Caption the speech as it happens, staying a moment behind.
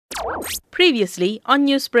Previously on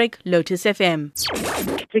Newsbreak, Lotus FM.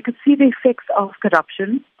 We could see the effects of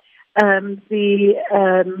corruption,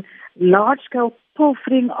 the large-scale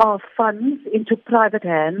pilfering of funds into private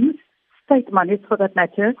hands, state monies for that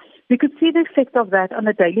matter. We could see the effect of that on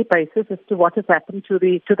a daily basis as to what has happened to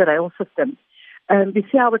the rail system. We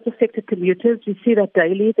see how it's affected commuters. We see that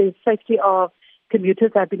daily the safety of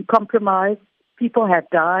commuters have been compromised. People have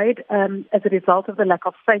died as a result of the lack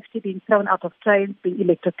of safety, being thrown out of trains, being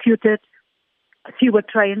electrocuted, fewer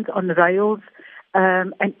trains on rails,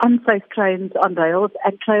 and unsafe trains on rails,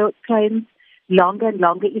 and trains longer and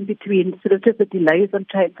longer in between, sort of just the delays on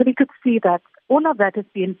trains. So we could see that all of that has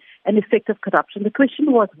been an effect of corruption. The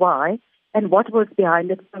question was why and what was behind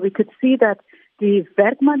it. So we could see that the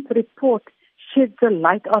Werksmans report sheds a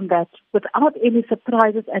light on that without any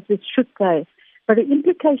surprises, as it should say. But the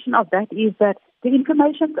implication of that is that the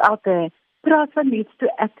information's out there. PRASA needs to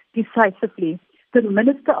act decisively. The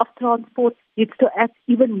Minister of Transport needs to act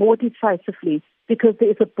even more decisively because there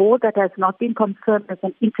is a board that has not been confirmed as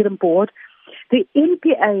an interim board. The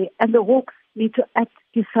NPA and the Hawks need to act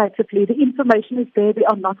decisively. The information is there. We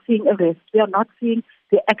are not seeing arrests. We are not seeing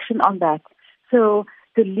the action on that. So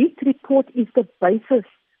the leaked report is the basis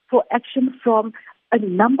for action from a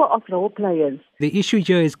number of role players. The issue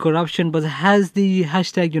here is corruption, but has the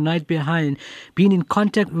hashtag Unite Behind been in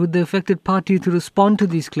contact with the affected party to respond to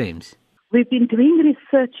these claims? We've been doing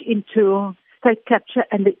research into state capture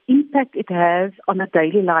and the impact it has on the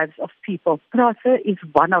daily lives of people. PRASA is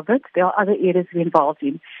one of it. There are other areas we're involved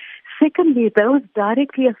in. Secondly, those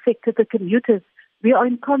directly affected the commuters. We are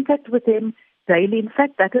in contact with them daily. In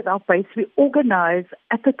fact, that is our base. We organize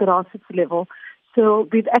at the grassroots level. So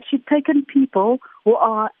we've actually taken people who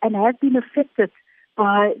are and have been affected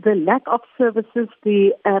by the lack of services,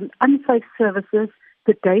 the unsafe services,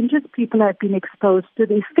 the dangers people have been exposed to,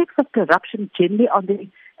 the effects of corruption generally on the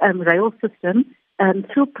rail system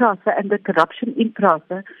through PRASA and the corruption in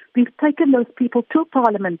PRASA. We've taken those people to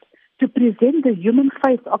Parliament to present the human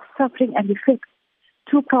face of suffering and effects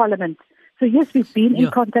to Parliament. So yes, we've been in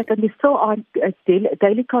contact and we still are in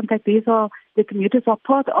daily contact. The commuters are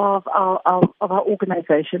part of our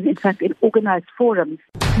organisation, in fact, in organised forums.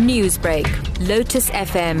 Newsbreak, Lotus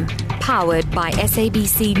FM, powered by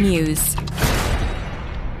SABC News.